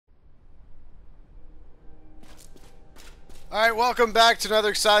Alright, welcome back to another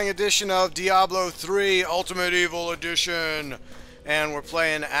exciting edition of Diablo 3 Ultimate Evil Edition. And we're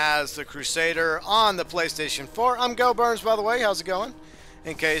playing as the Crusader on the PlayStation 4. I'm GeauxBurns, by the way. How's it going?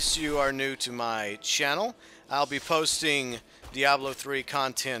 In case you are new to my channel, I'll be posting Diablo 3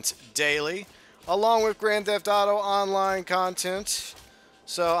 content daily, along with Grand Theft Auto Online content.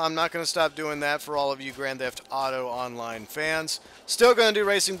 So I'm not going to stop doing that for all of you Grand Theft Auto Online fans. Still going to do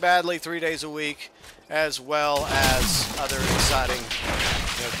Racing Badly 3 days a week, as well as other exciting,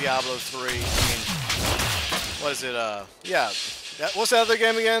 Diablo 3. I mean, what is it? What's that other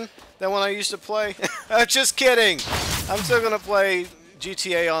game again? That one I used to play? Just kidding. I'm still going to play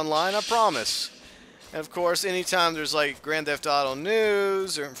GTA Online, I promise. And of course, anytime there's like Grand Theft Auto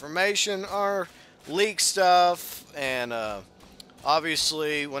news or information or leak stuff, and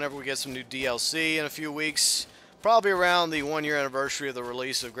obviously, whenever we get some new DLC in a few weeks, probably around the 1-year anniversary of the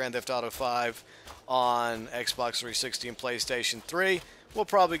release of Grand Theft Auto 5 on Xbox 360 and PlayStation 3, we'll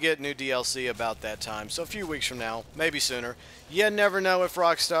probably get new DLC about that time. So a few weeks from now, maybe sooner. You never know with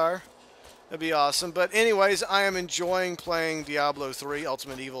Rockstar. That'd be awesome. But anyways, I am enjoying playing Diablo 3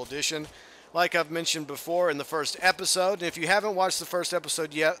 Ultimate Evil Edition. Like I've mentioned before in the first episode, and if you haven't watched the first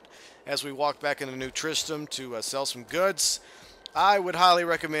episode yet, as we walk back into New Tristram to sell some goods, I would highly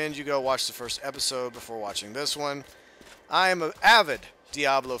recommend you go watch the first episode before watching this one. I am an avid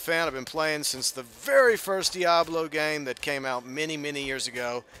Diablo fan. I've been playing since the very first Diablo game that came out many, many years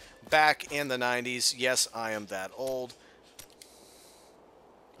ago, back in the 90s. Yes, I am that old.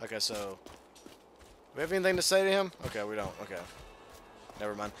 Okay, so, do we have anything to say to him? Okay, we don't. Okay.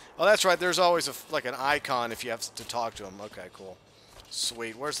 Never mind. Oh, that's right. There's always like an icon if you have to talk to him. Okay, cool.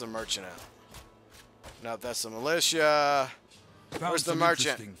 Sweet. Where's the merchant at? No, that's the militia. Where's the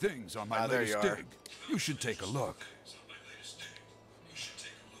merchant? Things on my there you are. dig. You should take a look.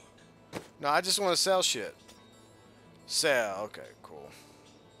 No, I just want to sell shit. Sell. Okay, cool.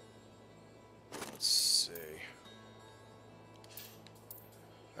 Let's see.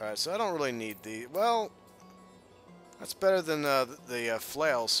 Alright, so I don't really need the... Well, that's better than the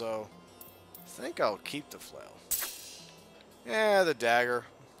flail, so I think I'll keep the flail. Yeah, the dagger.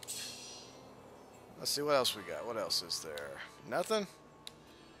 Let's see, what else we got? What else is there? Nothing?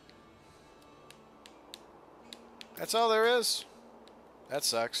 That's all there is? That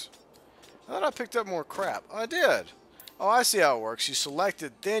sucks. I thought I picked up more crap. Oh, I did. Oh, I see how it works. You select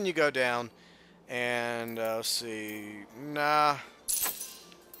it, then you go down, and let's see. Nah.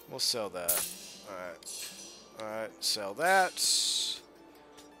 We'll sell that. Alright. Alright, sell that.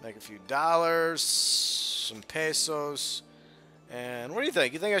 Make a few dollars. Some pesos. And what do you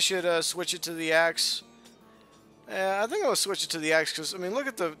think? You think I should switch it to the axe? Yeah, I think I'll switch it to the axe because, I mean, look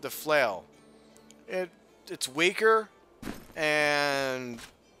at the flail. It's weaker, and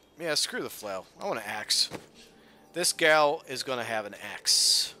yeah, screw the flail. I want an axe. This gal is going to have an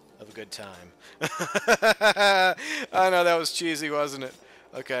axe of a good time. I know that was cheesy, wasn't it?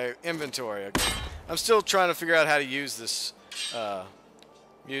 Okay, inventory. Okay. I'm still trying to figure out how to use this,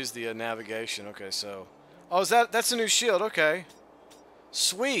 use the navigation. Okay, so, oh, that's a new shield. Okay.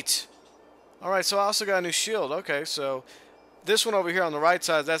 Sweet. Alright, so I also got a new shield. Okay, so this one over here on the right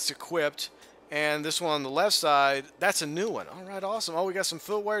side, that's equipped. And this one on the left side, that's a new one. Alright, awesome. Oh, we got some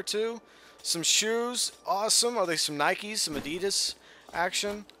footwear too. Some shoes. Awesome. Are they some Nikes, some Adidas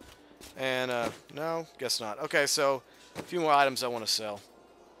action? And, no, guess not. Okay, so a few more items I want to sell.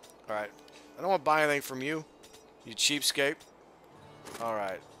 Alright. I don't want to buy anything from you, you cheapskate.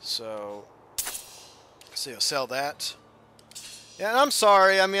 Alright, so let's see, I'll sell that. Yeah, and I'm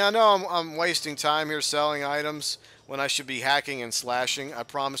sorry. I mean, I know I'm wasting time here selling items when I should be hacking and slashing. I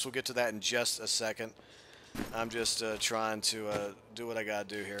promise we'll get to that in just a second. I'm just trying to do what I gotta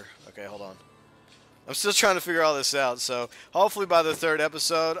do here. Okay, hold on. I'm still trying to figure all this out, so hopefully by the third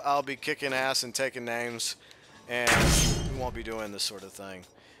episode, I'll be kicking ass and taking names, and we won't be doing this sort of thing.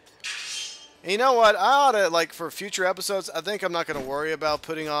 And you know what? I ought to, like, for future episodes, I think I'm not going to worry about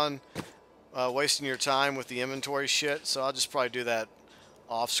putting on... wasting your time with the inventory shit, so I'll just probably do that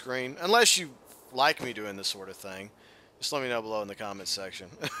off screen. Unless you like me doing this sort of thing. Just let me know below in the comments section.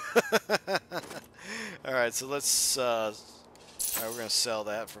 Alright, so let's, alright, we're going to sell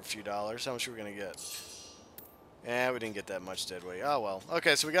that for a few dollars. How much are we going to get? Yeah, we didn't get that much, did we? Oh, well.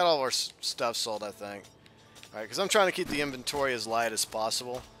 Okay, so we got all our stuff sold, I think. Alright, because I'm trying to keep the inventory as light as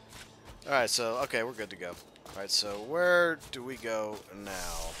possible. Alright, so, okay, we're good to go. Alright, so where do we go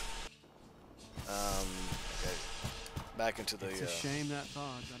now? Okay. Back into the, It's a shame that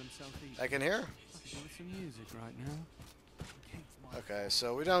bard got himself eaten. Back in here? With some music right now. Okay,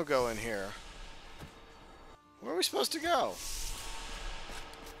 so we don't go in here. Where are we supposed to go?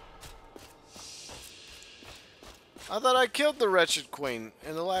 I thought I killed the Wretched Queen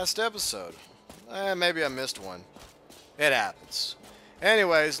in the last episode. Maybe I missed one. It happens.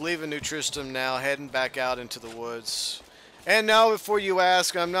 Anyways, leaving New Tristram now, heading back out into the woods. And no, before you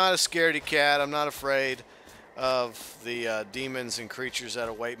ask, I'm not a scaredy cat. I'm not afraid of the demons and creatures that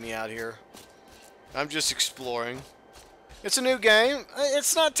await me out here. I'm just exploring. It's a new game.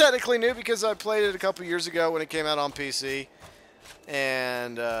 It's not technically new because I played it a couple years ago when it came out on PC.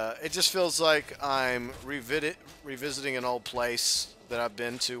 And it just feels like I'm revisiting an old place that I've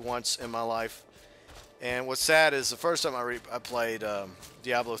been to once in my life. And what's sad is the first time I played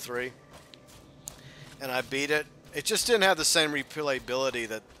Diablo 3 and I beat it, it just didn't have the same replayability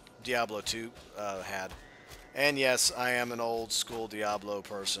that Diablo 2 had. And yes, I am an old school Diablo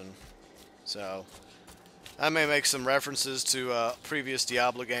person. So I may make some references to previous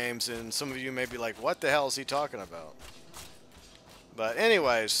Diablo games, and some of you may be like, what the hell is he talking about? But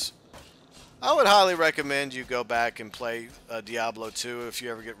anyways, I would highly recommend you go back and play Diablo 2 if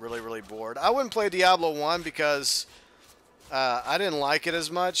you ever get really, really bored. I wouldn't play Diablo 1 because I didn't like it as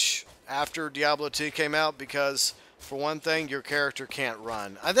much after Diablo 2 came out because, for one thing, your character can't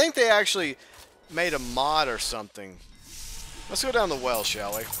run. I think they actually made a mod or something. Let's go down the well,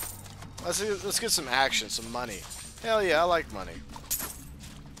 shall we? Let's get some action, some money. Hell yeah, I like money.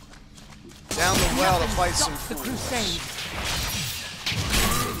 Down the well to fight some fools.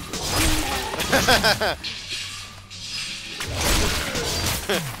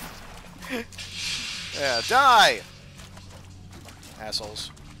 Yeah, die!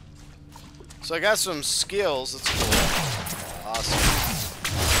 Assholes. So I got some skills, that's cool. Awesome.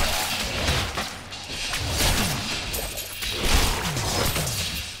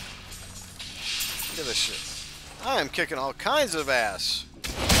 Look at this shit. I am kicking all kinds of ass.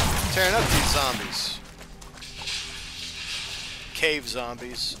 Tearing up these zombies. Cave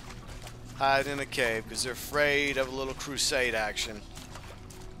zombies. Hide in a cave because they're afraid of a little crusade action.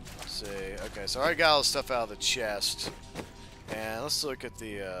 Let's see. Okay, so I already got all the stuff out of the chest. And let's look at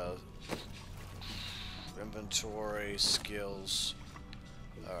the inventory skills.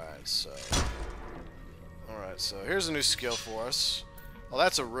 Alright, so here's a new skill for us. Oh,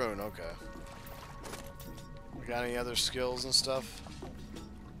 that's a rune, okay. We got any other skills and stuff?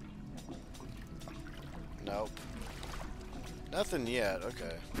 Nope. Nothing yet,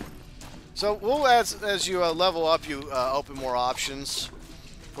 okay. So, we'll, as you level up, you open more options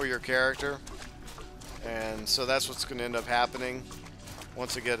for your character. And so that's what's going to end up happening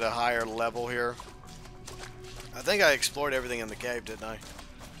once I get a higher level here. I think I explored everything in the cave, didn't I?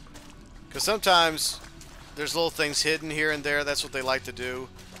 Because sometimes there's little things hidden here and there. That's what they like to do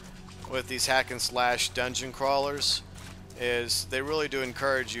with these hack and slash dungeon crawlers. Is they really do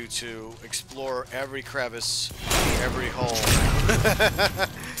encourage you to explore every crevice, every hole.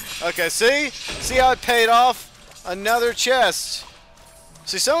 Okay, see how it paid off? Another chest.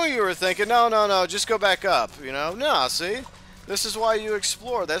 See, some of you were thinking, no, just go back up, you know? No, see? This is why you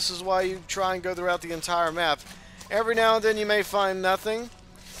explore. This is why you try and go throughout the entire map. Every now and then you may find nothing,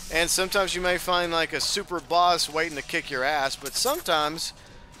 and sometimes you may find like a super boss waiting to kick your ass, but sometimes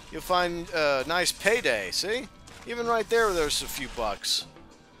you'll find a nice payday, see? Even right there's a few bucks.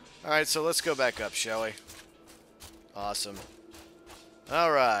 Alright, so let's go back up, shall we? Awesome.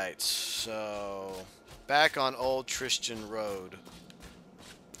 Alright, so back on Old Tristram Road.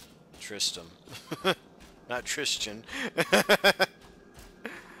 Tristram. Not Tristan.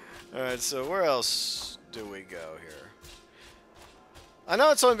 Alright, so where else do we go here? I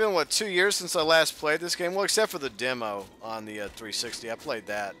know it's only been, what, 2 years since I last played this game? Well, except for the demo on the 360. I played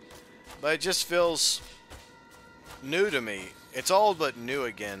that. But it just feels new to me. It's old but new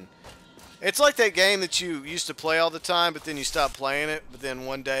again. It's like that game that you used to play all the time, but then you stopped playing it, but then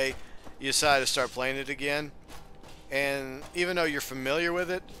one day you decide to start playing it again. And even though you're familiar with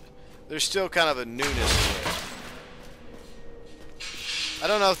it, there's still kind of a newness to it. I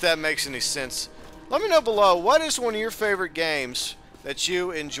don't know if that makes any sense. Let me know below, what is one of your favorite games that you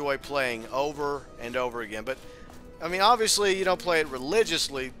enjoy playing over and over again? But, I mean, obviously you don't play it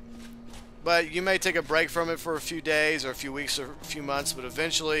religiously, but you may take a break from it for a few days or a few weeks or a few months, but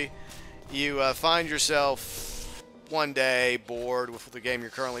eventually you find yourself one day bored with the game you're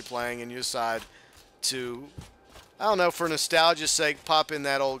currently playing and you decide to, I don't know, for nostalgia's sake, pop in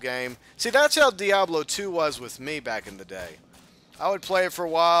that old game. See, that's how Diablo 2 was with me back in the day. I would play it for a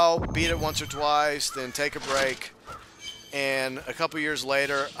while, beat it once or twice, then take a break, and a couple years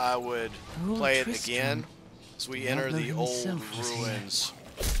later I would play it again as we enter the old ruins.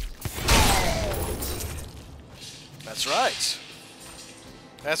 That's right.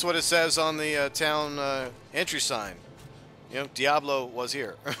 That's what it says on the town entry sign. You know, Diablo was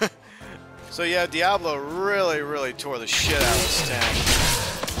here. So yeah, Diablo really tore the shit out of this town.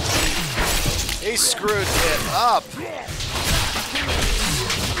 He screwed it up.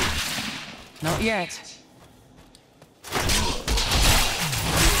 Not yet.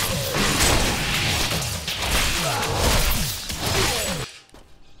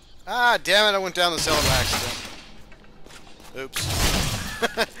 Ah, damn it, I went down the cellar by accident. Oops.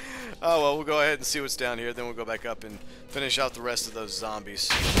 Oh, well, we'll go ahead and see what's down here, then we'll go back up and finish out the rest of those zombies.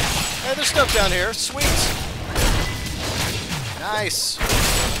 Hey, there's stuff down here. Sweet. Nice.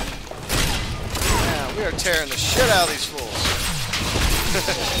 Yeah, we are tearing the shit out of these fools.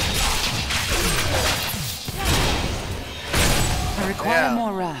 I require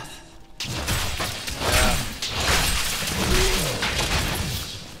more wrath.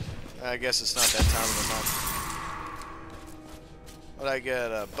 I guess it's not that time of the month. But I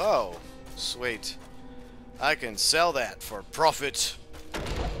get a bow. Sweet. I can sell that for profit.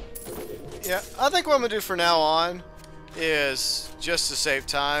 Yeah, I think what I'm going to do for now on is, just to save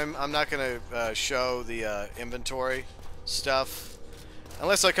time, I'm not going to show the inventory stuff.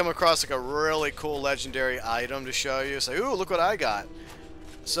 Unless I come across like a really cool legendary item to show you. Say, ooh, look what I got.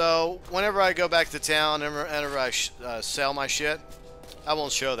 So, whenever I go back to town, whenever I sell my shit, I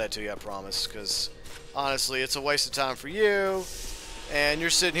won't show that to you, I promise, because honestly, it's a waste of time for you, and you're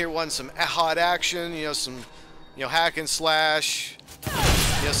sitting here wanting some hot action, you know, some, you know, hack and slash,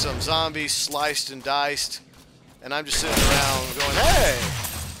 you know, some zombies sliced and diced, and I'm just sitting around going, hey,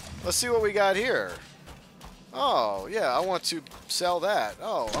 let's see what we got here. Oh, yeah, I want to sell that.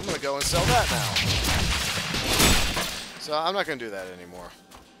 Oh, I'm going to go and sell that now. So I'm not going to do that anymore.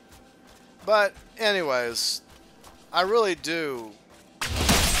 But anyways, I really do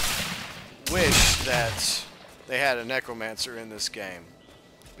wish that they had a necromancer in this game,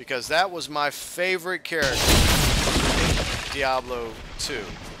 because that was my favorite character in Diablo 2.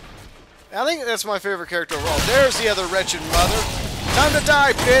 I think that's my favorite character overall. There's the other wretched mother. Time to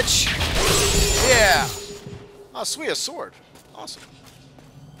die, bitch! Yeah! Oh, sweet, a sword. Awesome.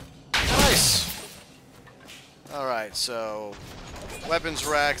 Nice! Alright, so weapons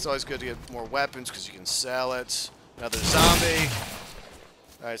rack. It's always good to get more weapons because you can sell it. Another zombie.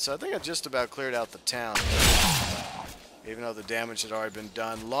 Alright, so I think I just about cleared out the town, even though the damage had already been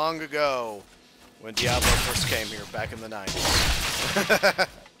done long ago when Diablo first came here back in the 90s.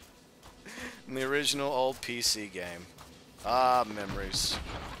 In the original old PC game. Ah, memories.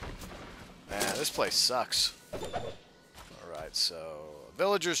 Man, this place sucks. Alright, so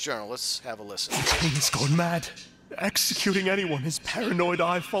Villager's Journal. Let's have a listen. King's gone mad. Executing anyone his paranoid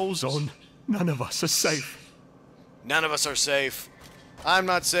eye falls on. None of us are safe. None of us are safe. I'm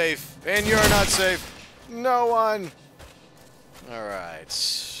not safe, and you're not safe. No one. Alright.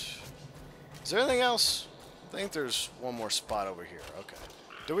 Is there anything else? I think there's one more spot over here. Okay.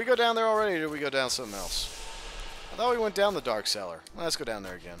 Did we go down there already, or did we go down something else? I thought we went down the dark cellar. Well, let's go down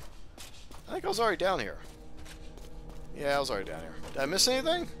there again. I think I was already down here. Yeah, I was already down here. Did I miss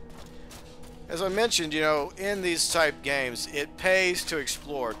anything? As I mentioned, you know, in these type games, it pays to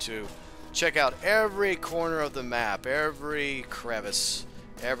explore, to check out every corner of the map, every crevice,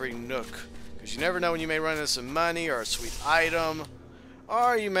 every nook. Because you never know when you may run into some money or a sweet item,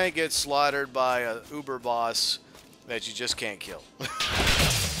 or you may get slaughtered by a uber boss that you just can't kill.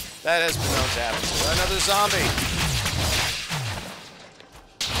 That has been known to happen. Another zombie!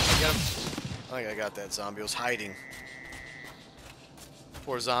 Get him. I think I got that zombie. It was hiding.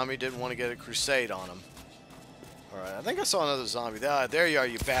 Poor zombie didn't want to get a crusade on him. Alright, I think I saw another zombie. Ah, there you are,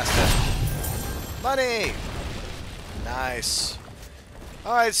 you bastard. Money! Nice.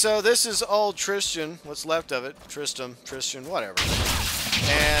 Alright, so this is old Tristram. What's left of it. Tristram, whatever.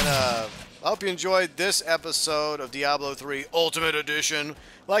 And I hope you enjoyed this episode of Diablo 3 Ultimate Edition.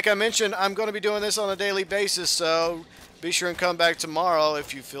 Like I mentioned, I'm going to be doing this on a daily basis, so be sure and come back tomorrow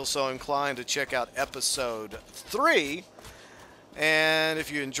if you feel so inclined to check out episode 3. And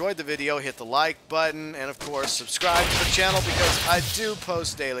if you enjoyed the video, hit the like button, and of course subscribe to the channel, because I do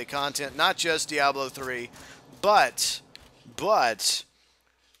post daily content, not just Diablo 3, but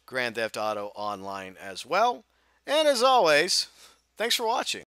Grand Theft Auto Online as well. And as always, thanks for watching.